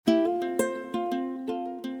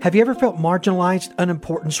Have you ever felt marginalized,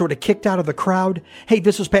 unimportant, sort of kicked out of the crowd? Hey,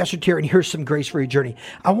 this is Pastor Terry, and here's some grace for your journey.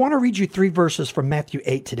 I want to read you 3 verses from Matthew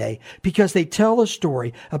 8 today because they tell a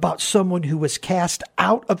story about someone who was cast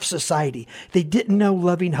out of society. They didn't know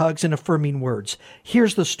loving hugs and affirming words.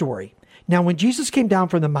 Here's the story. Now, when Jesus came down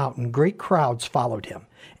from the mountain, great crowds followed him.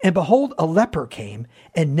 And behold, a leper came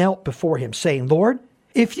and knelt before him, saying, Lord,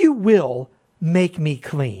 if you will, make me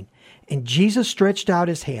clean. And Jesus stretched out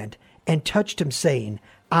his hand and touched him, saying,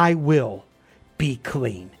 I will be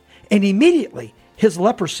clean. And immediately his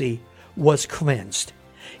leprosy was cleansed.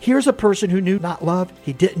 Here's a person who knew not love.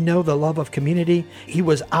 He didn't know the love of community. He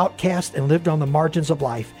was outcast and lived on the margins of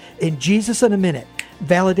life. And Jesus, in a minute,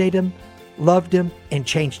 validated him, loved him, and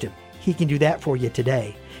changed him. He can do that for you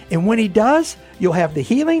today. And when he does, you'll have the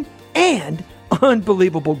healing and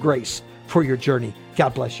unbelievable grace for your journey.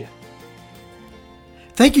 God bless you.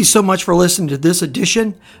 Thank you so much for listening to this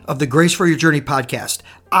edition of the Grace for Your Journey podcast.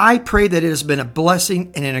 I pray that it has been a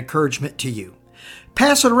blessing and an encouragement to you.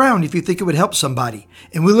 Pass it around if you think it would help somebody.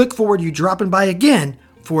 And we look forward to you dropping by again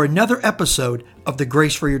for another episode of the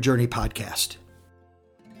Grace for Your Journey podcast.